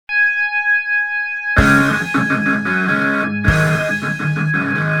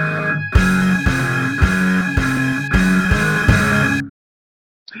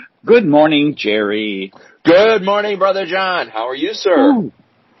Good morning, Jerry. Good morning, Brother John. How are you, sir? Ooh,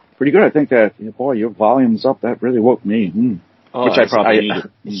 pretty good. I think that, boy, your volume's up. That really woke me. Which I probably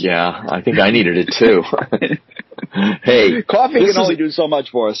needed. Yeah, I think I needed it too. Hey, coffee can only do so much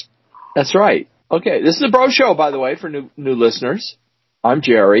for us. That's right. Okay, this is a bro show, by the way, for new listeners. I'm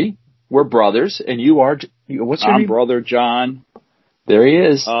Jerry. We're brothers, and you are. What's your name? I'm Brother John. There he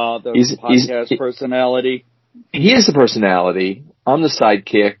is. The podcast personality. He is the personality. I'm the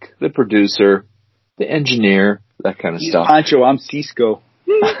sidekick, the producer, the engineer, that kind of stuff. Pancho, I'm Cisco.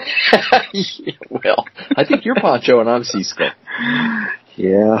 Well, I think you're Pancho and I'm Cisco.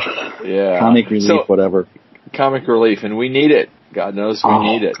 Yeah. Comic relief, whatever. Comic relief, and we need it. God knows we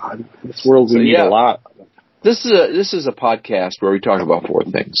need it. God, this world we need a lot. This is a podcast where we talk about four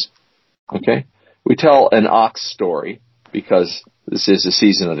things. Okay? We tell an ox story because this is the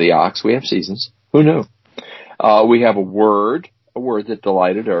season of the ox. We have seasons. Who knew? We have a word that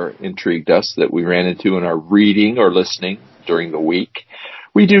delighted or intrigued us that we ran into in our reading or listening during the week.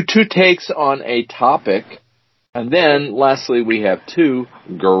 We do two takes on a topic. And then, lastly, we have two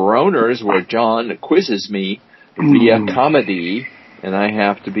groaners where John quizzes me via comedy, and I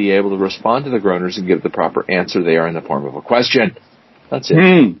have to be able to respond to the groaners and give the proper answer there in the form of a question. That's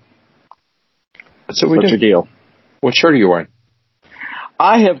it. That's what we do. What's your deal? What shirt are you wearing?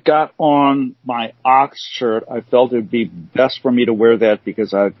 I have got on my ox shirt. I felt it would be best for me to wear that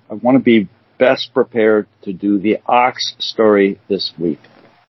because I want to be best prepared to do the ox story this week.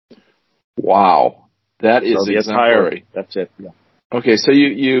 Wow. That is exemplary. That's it. Yeah. Okay, so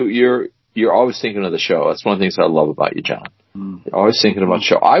you're always thinking of the show. That's one of the things I love about you, John. You're always thinking about the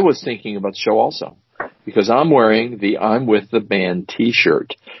show. I was thinking about the show also because I'm wearing the I'm with the band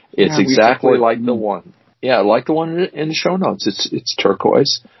T-shirt. It's exactly like the one. Yeah, like the one in the show notes. It's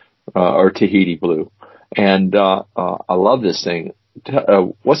turquoise or Tahiti blue, and I love this thing.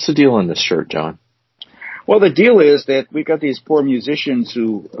 What's the deal on this shirt, John? Well, the deal is that we got these poor musicians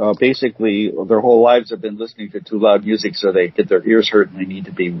who basically their whole lives have been listening to too loud music, so they get their ears hurt and they need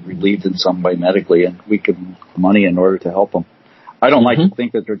to be relieved in some way medically, and we give them money in order to help them. I don't like to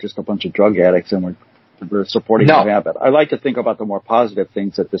think that they're just a bunch of drug addicts and we're supporting their habit. I like to think about the more positive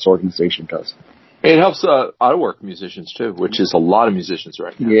things that this organization does. It helps out-of-work musicians, too, which is a lot of musicians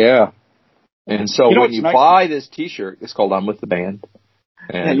right now. Yeah. And so when you buy this T-shirt, it's called I'm with the band.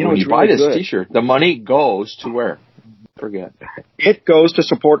 And when you buy this T-shirt, the money goes to where? Forget. It goes to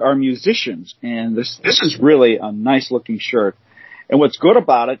support our musicians. And this is really a nice-looking shirt. And what's good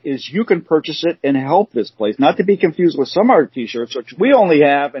about it is you can purchase it and help this place. Not to be confused with some other T-shirts, which we only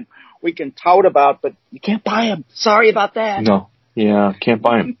have and we can tout about, but you can't buy them. Sorry about that. No. Yeah, can't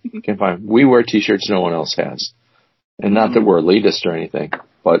buy them. Can't buy them. We wear T-shirts no one else has. And not that we're elitist or anything,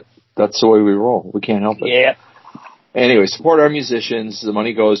 but that's the way we roll. We can't help it. Yeah. Anyway, support our musicians. The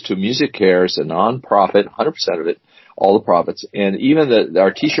money goes to Music Cares, a non-profit, 100% of it, all the profits. And even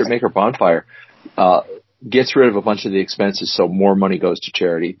our T-shirt maker, Bonfire, gets rid of a bunch of the expenses, so more money goes to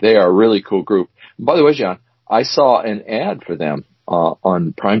charity. They are a really cool group. And by the way, John, I saw an ad for them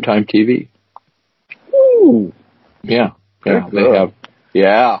on primetime TV. Ooh. Yeah. Yeah, they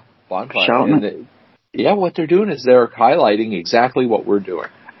have, Bonfire. What they're doing is they're highlighting exactly what we're doing,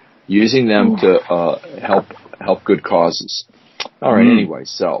 using them to help good causes. All right, anyway,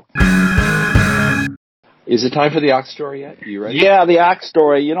 so is it time for the ox story yet? Are you ready? Yeah, the ox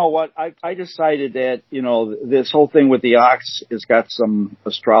story. You know what? I decided that, this whole thing with the ox has got some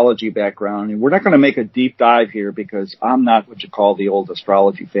astrology background, and we're not going to make a deep dive here because I'm not what you call the old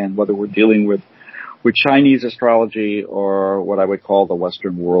astrology fan, whether we're dealing with Chinese astrology or what I would call the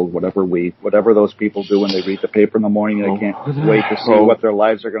Western world, whatever those people do when they read the paper in the morning, they can't wait to see what their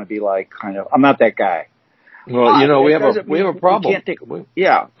lives are going to be like. Kind of, I'm not that guy. Well, we have a problem.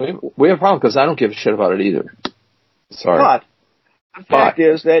 We have a problem because I don't give a shit about it either. Sorry. But the fact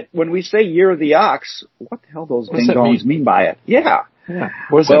is that when we say Year of the Ox, what the hell those ding-dongs mean by it? Yeah.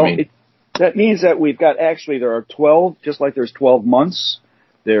 What does that mean? That means that we've got there are 12, just like there's 12 months.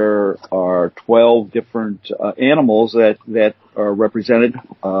 There are 12 different animals that are represented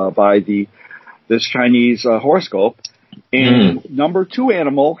by this Chinese horoscope. And number 2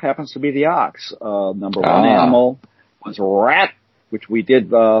 animal happens to be the ox. Number 1 animal was rat, which we did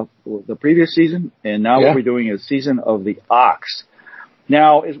the previous season. And now what we're doing is season of the ox.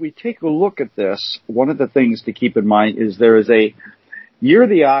 Now, as we take a look at this, one of the things to keep in mind is there is a Year of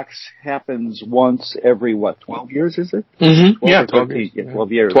the Ox happens once every, 12 years, is it? Mm-hmm. 12 years.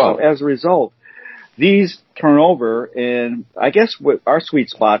 12 years. 12. So as a result, these turn over, and I guess what our sweet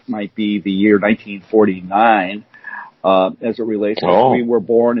spot might be the year 1949, as it relates to we were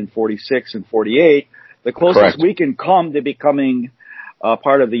born in 46 and 48. The closest we can come to becoming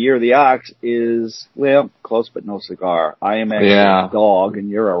part of the year of the ox is, well, close but no cigar. I am actually a dog and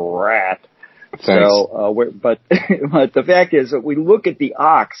you're a rat. Thanks. So, but the fact is that we look at the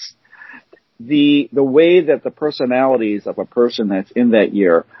ox, the way that the personalities of a person that's in that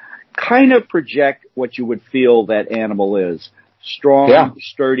year kind of project what you would feel that animal is. Strong,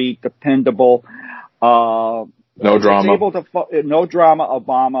 sturdy, dependable, no drama. No drama,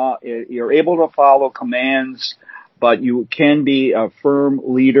 Obama. You're able to follow commands, but you can be a firm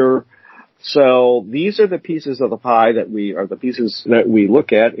leader. So these are the pieces of the pie that we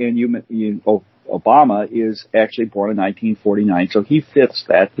look at, and Obama is actually born in 1949, so he fits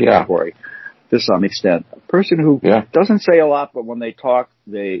that category to some extent. A person who doesn't say a lot, but when they talk,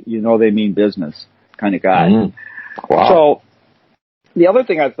 they mean business kind of guy. Mm-hmm. Wow. So the other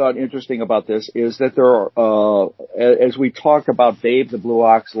thing I thought interesting about this is that there are, as we talked about Babe the Blue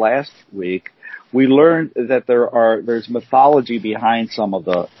Ox last week, we learned that there's mythology behind some of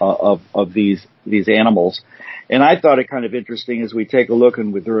the of these animals, and I thought it kind of interesting as we take a look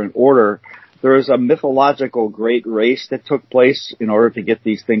and they're in order. There is a mythological great race that took place in order to get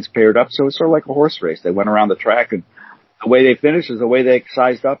these things paired up. So it's sort of like a horse race. They went around the track, and the way they finished is the way they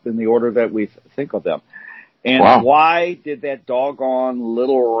sized up in the order that we think of them. And why did that doggone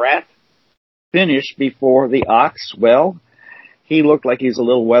little rat finish before the ox? Well, he looked like he's a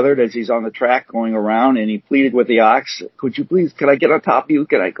little weathered as he's on the track going around, and he pleaded with the ox, can I get on top of you?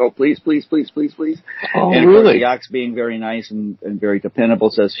 Can I go, please, please, please, please, please? Oh, and really? The ox, being very nice and very dependable,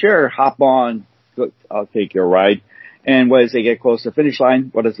 says, sure, hop on. I'll take your ride. And as they get close to the finish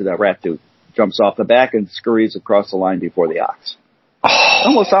line, what does the rat do? Jumps off the back and scurries across the line before the ox.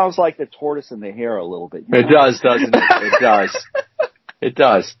 Almost sounds like the tortoise and the hare a little bit. It does, doesn't it? It does. It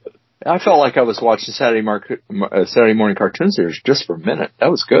does. I felt like I was watching Saturday morning cartoon series just for a minute.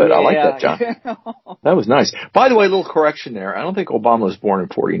 That was good. I like that, John. That was nice. By the way, a little correction there. I don't think Obama was born in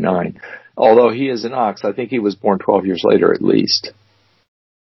 49. Although he is an ox, I think he was born 12 years later at least.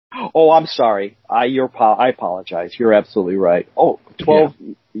 Oh, I'm sorry. I apologize. You're absolutely right. Oh, 12.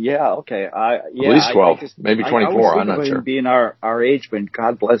 Yeah, okay. At least 12. Maybe 24. I'm not sure. Being our age, but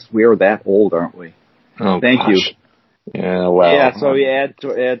God bless, we're that old, aren't we? Oh, Thank you. Yeah, well. Yeah, so you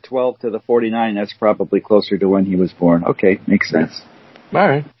add 12 to the 49, that's probably closer to when he was born. Okay, makes sense. All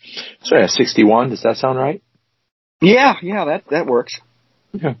right. So 61, does that sound right? Yeah, that works.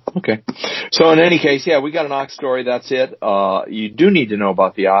 Yeah, okay. So in any case, we got an ox story, that's it. You do need to know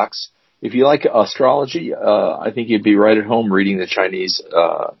about the ox. If you like astrology, I think you'd be right at home reading the Chinese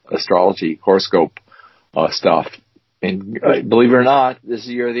astrology horoscope stuff. And believe it or not, this is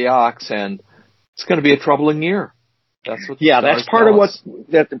the year of the ox, and it's going to be a troubling year. That's what that's part of what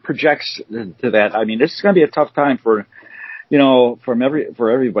that projects to that. I mean, this is going to be a tough time for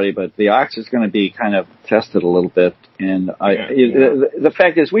everybody, but the ox is going to be kind of tested a little bit. And the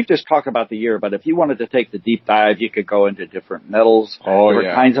fact is, we've just talked about the year, but if you wanted to take the deep dive, you could go into different metals,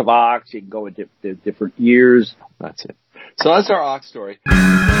 different kinds of ox. You can go into different years. That's it. So that's our ox story.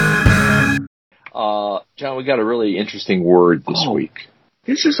 John, we got a really interesting word this week.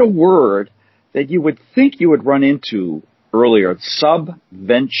 This is a word that you would think you would run into earlier,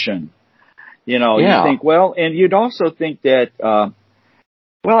 subvention. You think, and you'd also think that,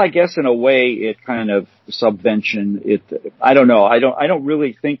 I guess in a way it kind of subvention, I don't know. I don't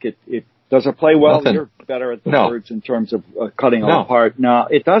really think it does it play well? Nothing. You're better at the words in terms of cutting them apart. No,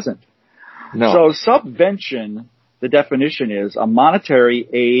 it doesn't. No. So subvention, the definition is a monetary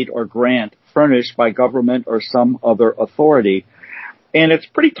aid or grant furnished by government or some other authority. And it's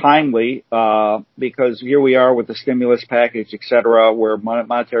pretty timely, because here we are with the stimulus package, et cetera, where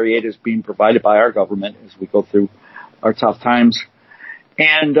monetary aid is being provided by our government as we go through our tough times.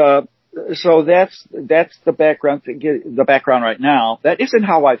 And, so that's the background right now. That isn't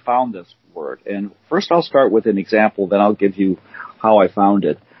how I found this word. And first I'll start with an example, then I'll give you how I found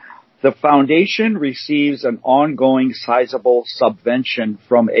it. The foundation receives an ongoing sizable subvention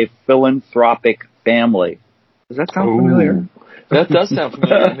from a philanthropic family. Does that sound familiar? That does sound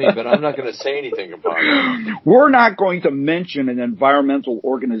familiar to me, but I'm not going to say anything about it. We're not going to mention an environmental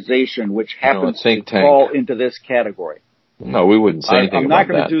organization which happens to fall into this category. No, we wouldn't say anything about that. I'm not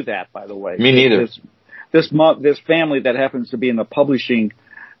going to do that, by the way. Me neither. This family that happens to be in the publishing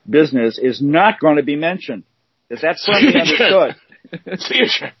business is not going to be mentioned. Is that firmly understood?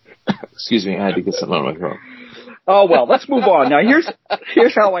 Excuse me, I had to get something out of my throat. Oh, well, let's move on. Now,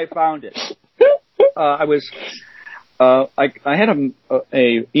 here's how I found it. I had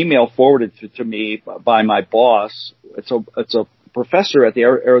a email forwarded to me by my boss. It's a professor at the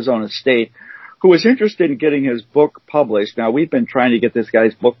Arizona State who was interested in getting his book published. Now, we've been trying to get this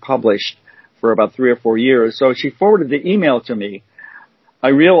guy's book published for about 3 or 4 years. So she forwarded the email to me. I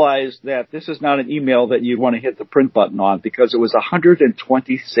realized that this is not an email that you'd want to hit the print button on because it was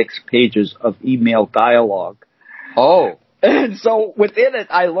 126 pages of email dialogue. Oh. And so within it,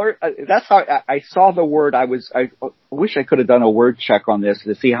 I learned, that's how I saw the word. I wish I could have done a word check on this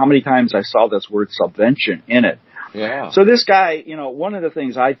to see how many times I saw this word subvention in it. Yeah. So this guy, one of the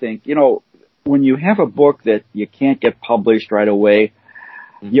things I think, when you have a book that you can't get published right away,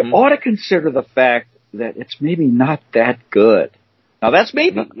 you ought to consider the fact that it's maybe not that good. Now that's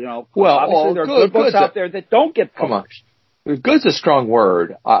maybe, well, obviously there are good books out there that don't get published. Good's a strong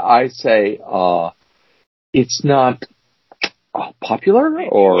word. I say, it's not popular,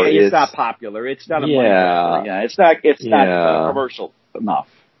 or it's not popular. It's not a money grabber. Yeah, it's not commercial enough.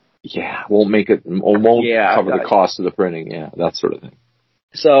 Yeah, won't make it, won't cover the cost of the printing. Yeah, that sort of thing.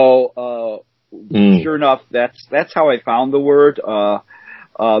 So, sure enough, that's how I found the word.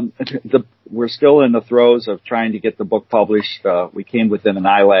 We're still in the throes of trying to get the book published. We came within an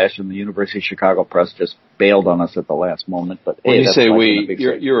eyelash, and the University of Chicago Press just bailed on us at the last moment. But when you say we,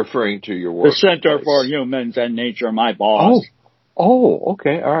 you're referring to your work. The Center for Humans and Nature, my boss. Oh,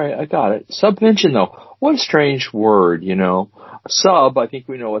 okay, all right, I got it. Subvention, though, what a strange word, Sub, I think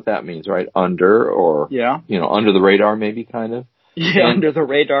we know what that means, right? Under, or under the radar, maybe, kind of. Yeah, under the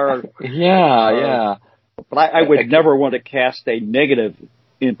radar. Yeah. But I would never want to cast a negative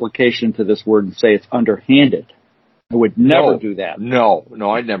implication to this word and say it's underhanded. I would never do that. No,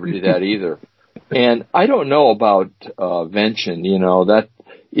 I'd never do that either. And I don't know about vention, that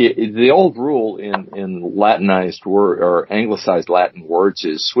the old rule in Latinized word or anglicized Latin words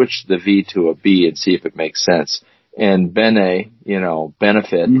is switch the V to a B and see if it makes sense. And bene,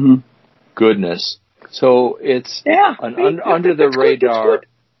 benefit, goodness. So it's under the radar.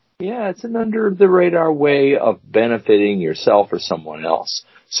 Yeah, it's an under the radar way of benefiting yourself or someone else.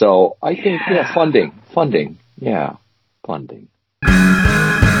 So I think, funding. Yeah, funding.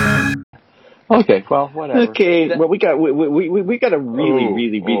 Okay, well, whatever. Okay, well, we got a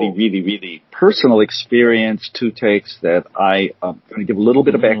really personal experience, 2 takes that I'm going to give a little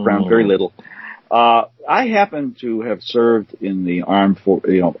bit of background, very little. I happen to have served in the armed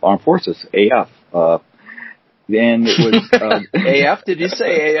forces, AF. And it was AF. Did you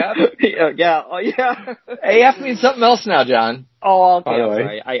say AF? Yeah. Oh, yeah. AF means something else now, John. Oh, okay.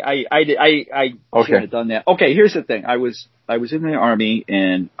 Sorry. I shouldn't have done that. Okay, here's the thing. I was in the Army,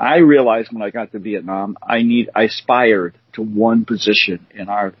 and I realized when I got to Vietnam, I aspired to one position in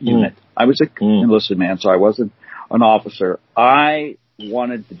our unit. I was a enlisted man, so I wasn't an officer. I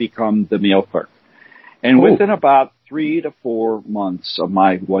wanted to become the mail clerk. And within about 3 to 4 months of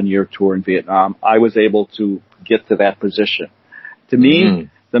my 1-year tour in Vietnam, I was able to get to that position. To me,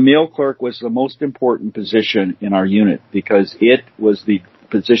 the mail clerk was the most important position in our unit because it was the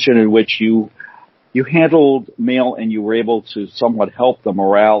position in which you handled mail and you were able to somewhat help the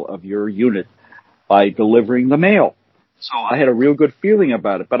morale of your unit by delivering the mail. So I had a real good feeling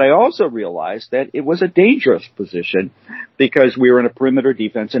about it. But I also realized that it was a dangerous position because we were in a perimeter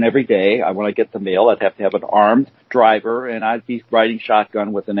defense, and every day when I get the mail, I'd have to have an armed driver, and I'd be riding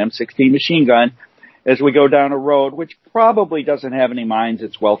shotgun with an M16 machine gun as we go down a road, which probably doesn't have any mines.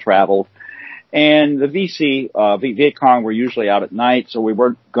 It's well traveled. And the Viet Cong were usually out at night, so we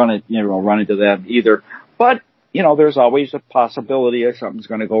weren't going to, run into them either. But, there's always a possibility that something's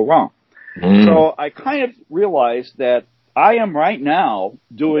going to go wrong. So I kind of realized that I am right now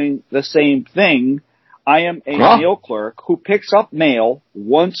doing the same thing. I am a mail clerk who picks up mail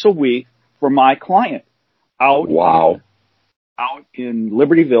once a week for my client out in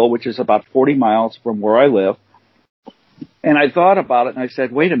Libertyville, which is about 40 miles from where I live. And I thought about it and I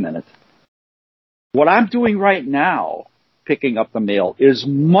said, wait a minute. What I'm doing right now, picking up the mail, is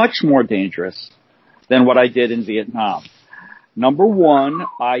much more dangerous than what I did in Vietnam. Number one,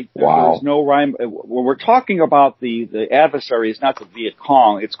 there's no rhyme. When we're talking about the adversary, it's not the Viet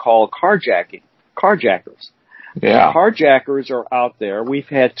Cong. It's called carjackers. Yeah. Carjackers are out there. We've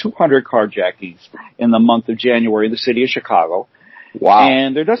had 200 carjackings in the month of January in the city of Chicago. Wow.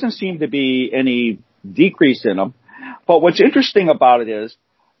 And there doesn't seem to be any decrease in them. But what's interesting about it is,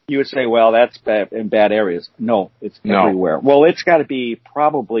 you would say, well, that's bad in bad areas. No, it's everywhere. Well, it's got to be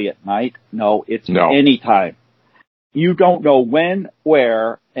probably at night. No, it's any time. You don't know when,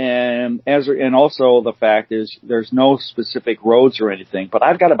 where, and also the fact is there's no specific roads or anything, but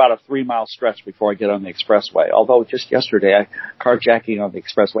I've got about a 3-mile stretch before I get on the expressway. Although just yesterday, carjacking on the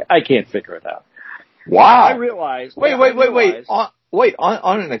expressway, I can't figure it out. Wow. I realized. Wait.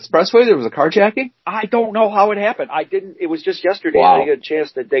 On an expressway, there was a carjacking? I don't know how it happened. It was just yesterday. Wow. I didn't get a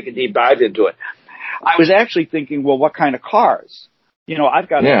chance to take a deep dive into it. I was actually thinking, well, what kind of cars? I've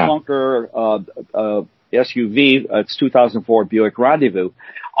got a clunker SUV. It's 2004 Buick Rendezvous.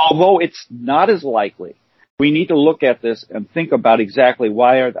 Although it's not as likely, we need to look at this and think about exactly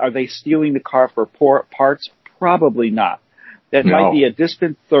why are they stealing the car for parts? Probably not. That might be a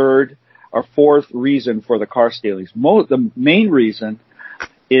distant third or fourth reason for the car stealings. The main reason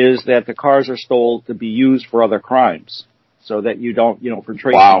is that the cars are stolen to be used for other crimes, so that you don't, for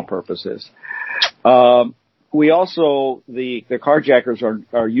tracing purposes. We also, the carjackers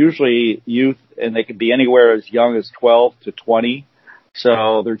are usually youth, and they can be anywhere as young as 12 to 20.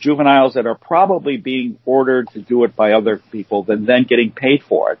 So they're juveniles that are probably being ordered to do it by other people and then getting paid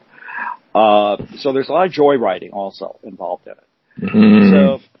for it. So there's a lot of joyriding also involved in it.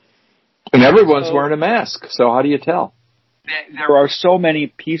 Mm-hmm. And everyone's wearing a mask, so how do you tell? There are so many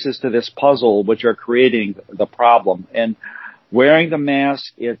pieces to this puzzle which are creating the problem. And wearing the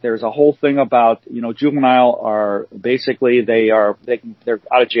mask, there's a whole thing about, juvenile are basically they're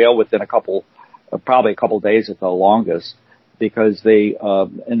out of jail within probably a couple days at the longest, because they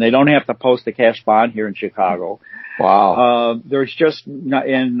don't have to post a cash bond here in Chicago. Wow. There's just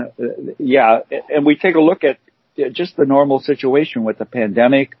and we take a look at just the normal situation with the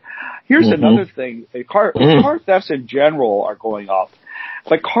pandemic. Here's another thing. Car thefts in general are going up,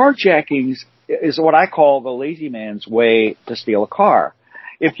 but carjackings is what I call the lazy man's way to steal a car.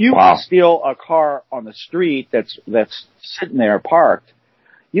 If you steal a car on the street that's sitting there parked,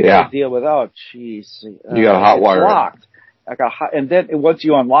 you got to deal with, you got hot wiring. Locked. And then once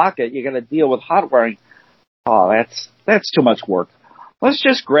you unlock it, you got to deal with hot wiring. Oh, that's too much work. Let's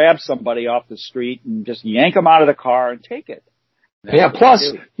just grab somebody off the street and just yank them out of the car and take it.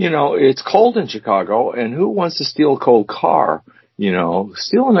 Plus, it's cold in Chicago, and who wants to steal a cold car?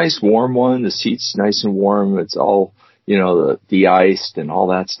 Steal a nice warm one. The seat's nice and warm. It's all, de-iced and all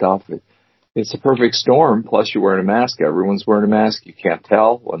that stuff. It's a perfect storm. Plus, you're wearing a mask. Everyone's wearing a mask. You can't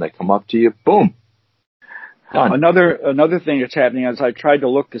tell when they come up to you. Boom. Done. Another thing that's happening is I tried to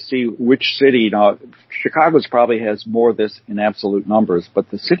look to see which city. Chicago's probably has more of this in absolute numbers, but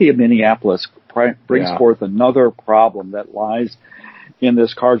the city of Minneapolis brings forth another problem that lies in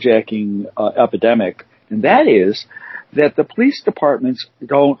this carjacking epidemic, and that is that the police departments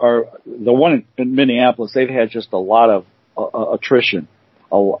the one in Minneapolis, they've had just a lot of attrition,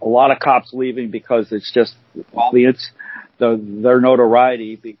 a lot of cops leaving because it's just their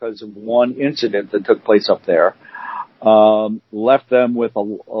notoriety because of one incident that took place up there, left them with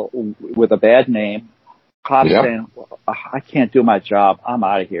a bad name. Cops saying, I can't do my job, I'm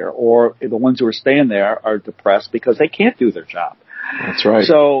out of here. Or the ones who are staying there are depressed because they can't do their job. That's right.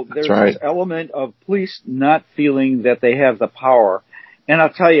 So there's this element of police not feeling that they have the power. And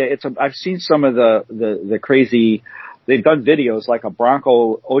I'll tell you, I've seen some of the crazy, they've done videos like a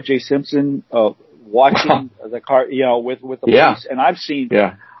Bronco O.J. Simpson, watching the car, with the police. And I've seen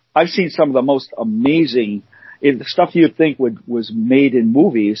some of the most amazing stuff you'd think was made in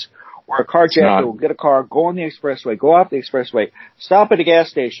movies, where a carjacker will get a car, go on the expressway, go off the expressway, stop at a gas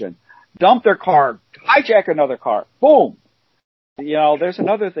station, dump their car, hijack another car, boom. There's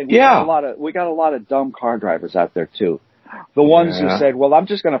another thing. We got a lot of dumb car drivers out there too. The ones who said, well, I'm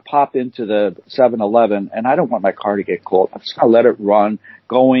just going to pop into the 7-Eleven and I don't want my car to get cold. I'm just going to let it run,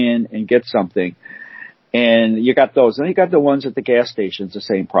 go in and get something. And you got those. And you got the ones at the gas stations, the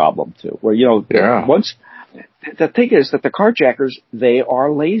same problem too, where, once the thing is that the carjackers, they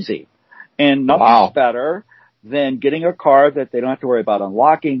are lazy, and nothing's better than getting a car that they don't have to worry about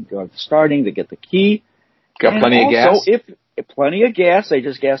unlocking, starting, they get the key. Got plenty of gas? Plenty of gas, they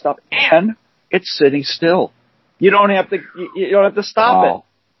just gassed up, and it's sitting still. You don't have to stop it.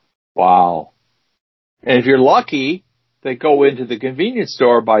 Wow. And if you're lucky, they go into the convenience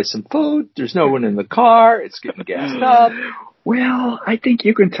store, buy some food. There's no one in the car. It's getting gassed up. Well, I think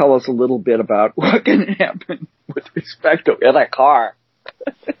you can tell us a little bit about what can happen with respect to that car.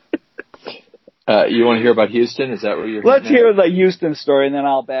 You want to hear about Houston? Is that what you're? Let's hear the Houston story, and then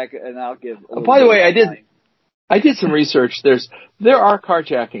I'll give. By the way, I did some research. There are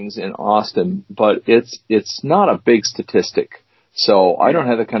carjackings in Austin, but it's not a big statistic. So I don't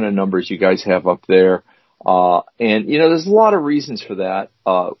have the kind of numbers you guys have up there. And there's a lot of reasons for that.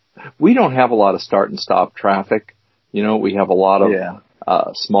 We don't have a lot of start and stop traffic. We have a lot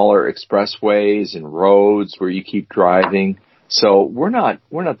of smaller expressways and roads where you keep driving. So we're not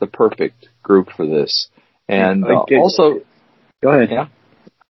the perfect group for this. And also, go ahead. Yeah.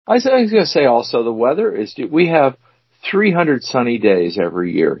 I was going to say also the weather is, we have 300 sunny days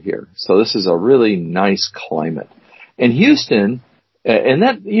every year here. So this is a really nice climate. And Houston, and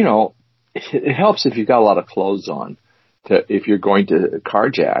that, it helps if you've got a lot of clothes on. If you're going to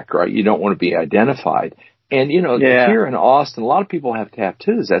carjack, right? You don't want to be identified. And, here in Austin, a lot of people have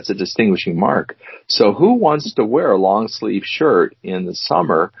tattoos. That's a distinguishing mark. So who wants to wear a long sleeve shirt in the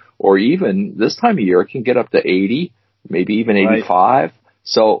summer, or even this time of year? It can get up to 80, maybe even 85. Right.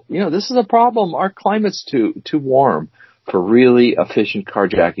 So, this is a problem. Our climate's too warm for really efficient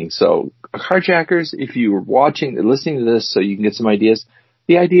carjacking. So carjackers, if you're listening to this so you can get some ideas,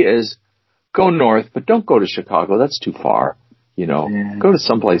 the idea is go north, but don't go to Chicago. That's too far. Go to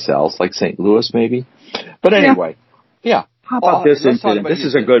someplace else, like St. Louis maybe. But anyway, yeah. How about this incident? This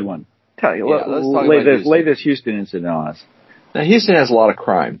is a good one. Lay this Houston incident on us. Now, Houston has a lot of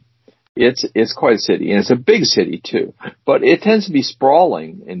crime. It's quite a city, and it's a big city too. But it tends to be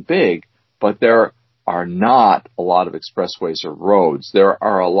sprawling and big, but there are not a lot of expressways or roads. There's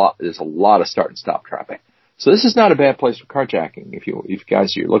a lot of start and stop traffic. So this is not a bad place for carjacking. If you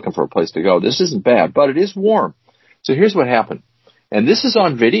guys are looking for a place to go, this isn't bad, but it is warm. So here's what happened. And this is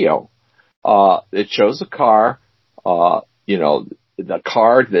on video. It shows a car, the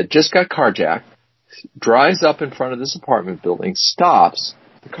car that just got carjacked, drives up in front of this apartment building, stops.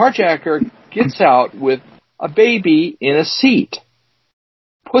 The carjacker gets out with a baby in a seat,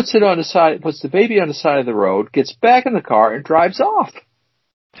 puts the baby on the side of the road, gets back in the car, and drives off.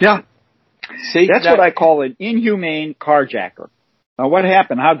 Yeah. See, that's what I call an inhumane carjacker. Now, what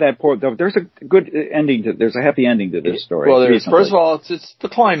happened? How'd that there's a good ending there's a happy ending to this story. Well, first of all, it's the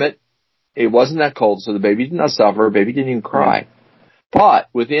climate. It wasn't that cold, so the baby did not suffer. The baby didn't even cry. Right. But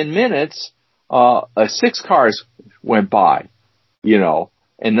within minutes, 6 cars went by,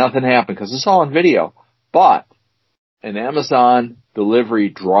 and nothing happened because it's all on video. But an Amazon delivery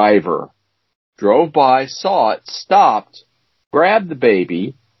driver drove by, saw it, stopped, grabbed the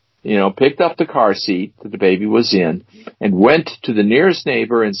baby, picked up the car seat that the baby was in, and went to the nearest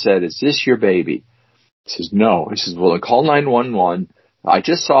neighbor and said, "Is this your baby?" He says, "No." He says, "Well, call 911. I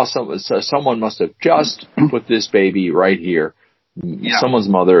just saw someone must have just put this baby right here. Yeah.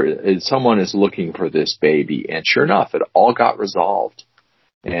 Someone is looking for this baby." And sure enough, it all got resolved.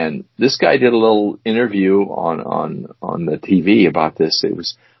 And this guy did a little interview on the TV about this. It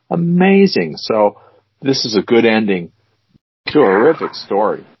was amazing. So this is a good ending to a horrific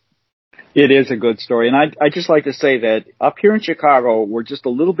story. It is a good story. And I just like to say that up here in Chicago, we're just a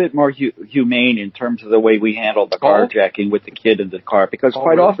little bit more humane in terms of the way we handle the carjacking with the kid in the car. Because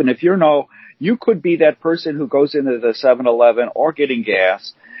quite often, if you could be that person who goes into the 7-Eleven or getting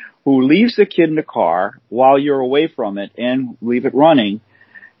gas, who leaves the kid in the car while you're away from it and leave it running.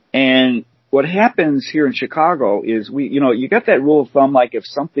 And what happens here in Chicago is you got that rule of thumb, like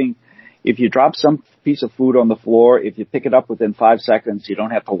if you drop some piece of food on the floor, if you pick it up within 5 seconds, you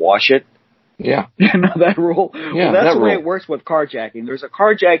don't have to wash it. Yeah. You know that rule? Yeah, well, that's the way it works with carjacking. There's a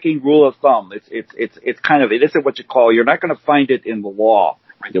carjacking rule of thumb. It's kind of, it isn't what you call, you're not going to find it in the law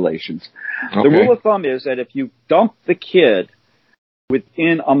regulations. Okay. The rule of thumb is that if you dump the kid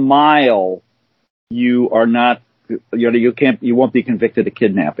within a mile, you are not, you won't be convicted of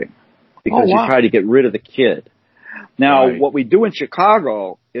kidnapping because you try to get rid of the kid. Now, what we do in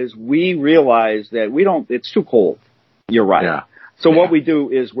Chicago is we realize that it's too cold. You're right. Yeah. So what we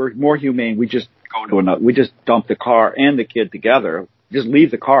do is we're more humane. We just we just dump the car and the kid together. Just leave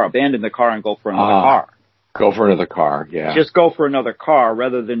the car, abandon the car, and go for another car. Go for another car, yeah. Just go for another car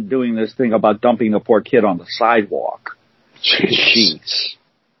rather than doing this thing about dumping the poor kid on the sidewalk. Jeez.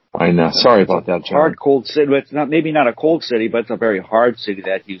 I know. Sorry about that, John. Hard, cold city. It's maybe not a cold city, but it's a very hard city,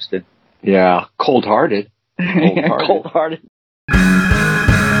 that Houston. Yeah, cold-hearted. Cold-hearted.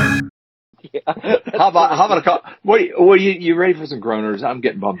 Yeah. How about a call? What you ready for some groaners? I'm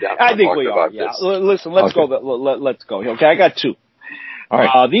getting bummed out. I think we are. Yeah. Listen, let's go. Let's go. Okay, I got 2. All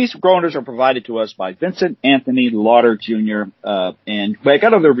right. These groaners are provided to us by Vincent Anthony Lauder Jr. And I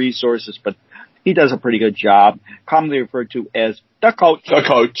got other resources, but he does a pretty good job. Commonly referred to as the coach. The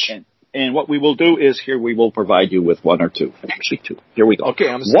coach. And what we will do is here we will provide you with 1 or 2. Actually 2. Here we go. Okay.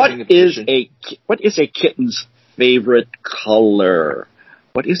 What is a kitten's favorite color?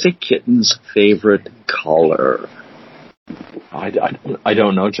 What is a kitten's favorite color? I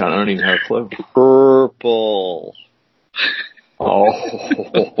don't know, John. I don't even have a clue. Purple.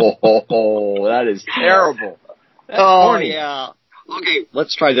 Oh, that is terrible. That's corny. Yeah. Okay,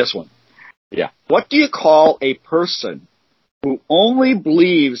 let's try this one. Yeah. What do you call a person who only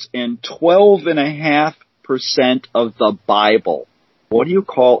believes in 12.5% of the Bible? What do you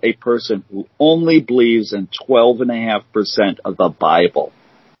call a person who only believes in 12.5% of the Bible?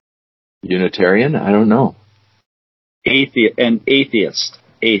 Unitarian? I don't know. atheist.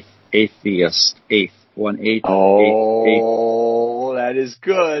 Atheist. 1 8. Oh, that is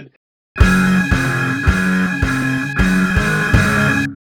good.